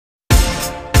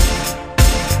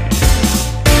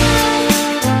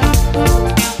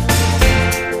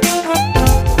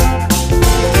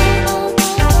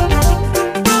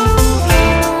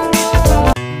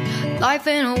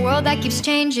keeps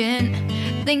changing.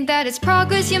 Think that it's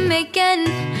progress you're making.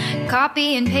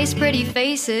 Copy and paste pretty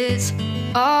faces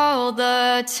all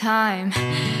the time.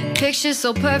 Pictures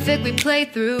so perfect we play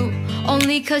through,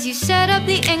 only cause you set up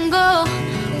the angle.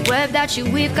 Web that you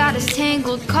weave got us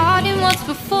tangled, caught in what's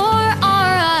before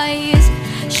our eyes.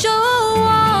 Show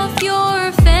off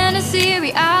your fantasy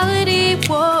reality,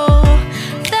 whoa,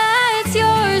 that's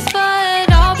yours,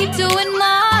 but I'll keep doing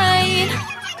mine.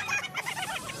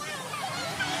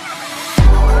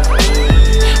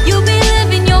 You'll be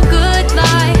living your good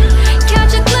life,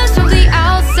 catch a glimpse from the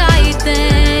outside,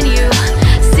 then you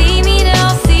see me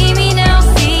now, see me now,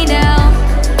 see now.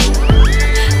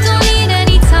 Don't need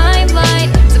any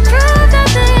timeline to prove that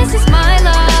this is my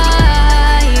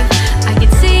life. I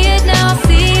can see it now,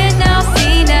 see it now,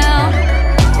 see now.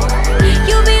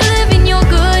 You'll be living your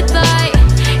good life,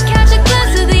 catch a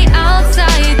glimpse of the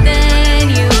outside, then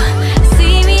you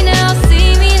see me now,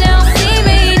 see me now, see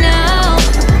me now.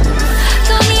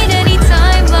 Don't need any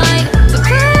timeline to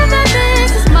prove that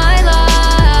this is my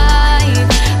life.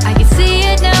 I can see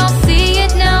it now, see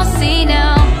it now, see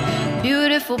now.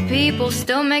 Beautiful people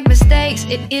still make mistakes.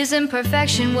 It isn't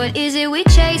perfection, what is it we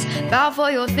chase? Bow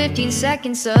for your 15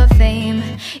 seconds of fame.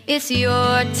 It's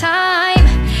your time.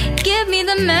 Give me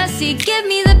the messy, give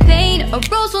me the pain. A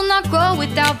rose will not grow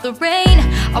without the rain.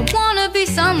 I wanna be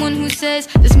someone who says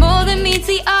there's more than meets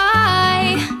the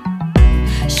eye.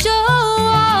 Show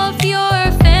off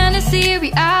your fantasy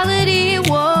reality,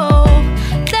 whoa,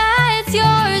 that's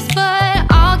yours, but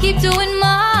I'll keep doing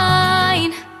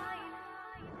mine.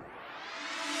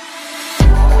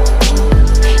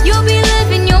 You'll be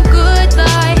living your good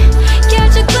life,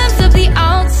 catch a glimpse of the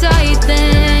outside,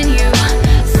 then you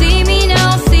see me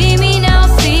now, see me now,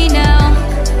 see now.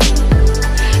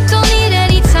 Don't need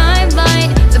any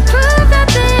timeline to prove that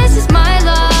this is my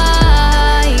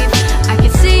life. I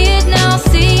can see it now,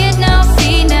 see it now,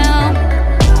 see now.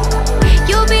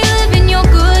 You'll be living your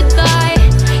good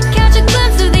life, catch a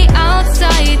glimpse of the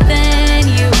outside, then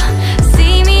you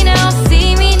see me now,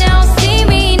 see me now, see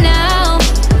me now.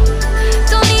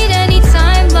 Don't need any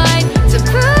timeline to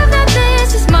prove that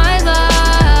this is my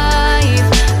life.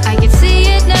 I can see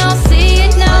it now, see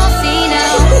it now, see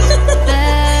now.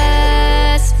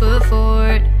 Best foot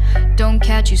forward, don't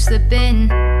catch you slipping.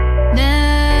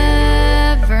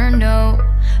 Never know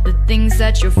the things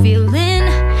that you're feeling.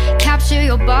 Capture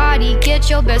your body, get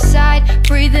your best side.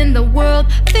 Breathe in the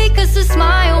world, fake us a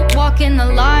smile. Walking the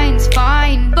lines,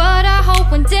 fine, but I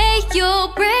hope one day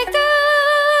you'll break through.